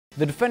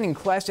The defending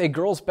Class A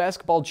girls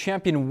basketball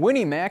champion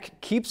Winnie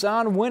Mac keeps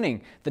on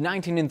winning. The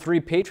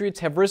 19-3 Patriots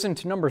have risen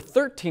to number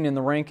 13 in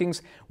the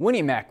rankings.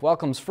 Winnie Mac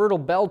welcomes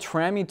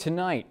Fertile-Beltrami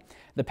tonight.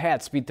 The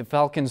Pats beat the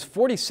Falcons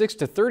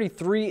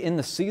 46-33 in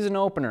the season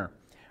opener.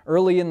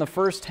 Early in the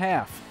first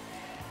half,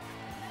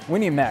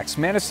 Winnie Mac's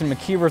Madison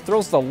McKeever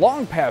throws the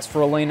long pass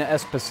for Elena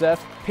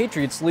Espaceth.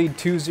 Patriots lead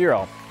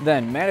 2-0.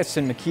 Then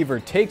Madison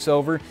McKeever takes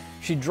over.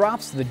 She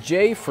drops the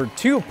J for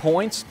 2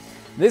 points.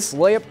 This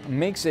layup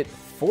makes it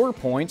 4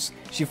 points.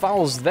 She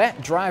follows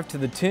that drive to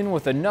the tin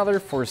with another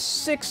for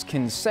 6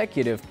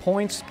 consecutive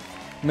points.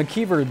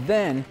 McKeever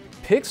then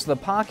picks the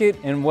pocket,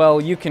 and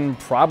well, you can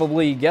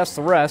probably guess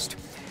the rest.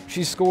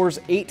 She scores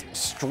 8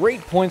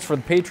 straight points for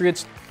the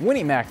Patriots.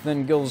 Winnie Mac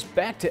then goes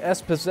back to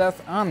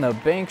Espaceth on the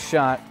bank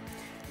shot.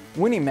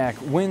 Winnie Mac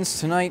wins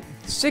tonight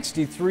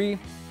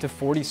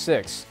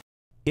 63-46.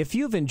 If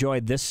you've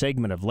enjoyed this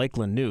segment of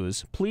Lakeland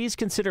News, please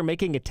consider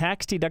making a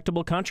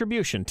tax-deductible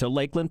contribution to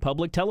Lakeland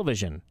Public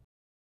Television.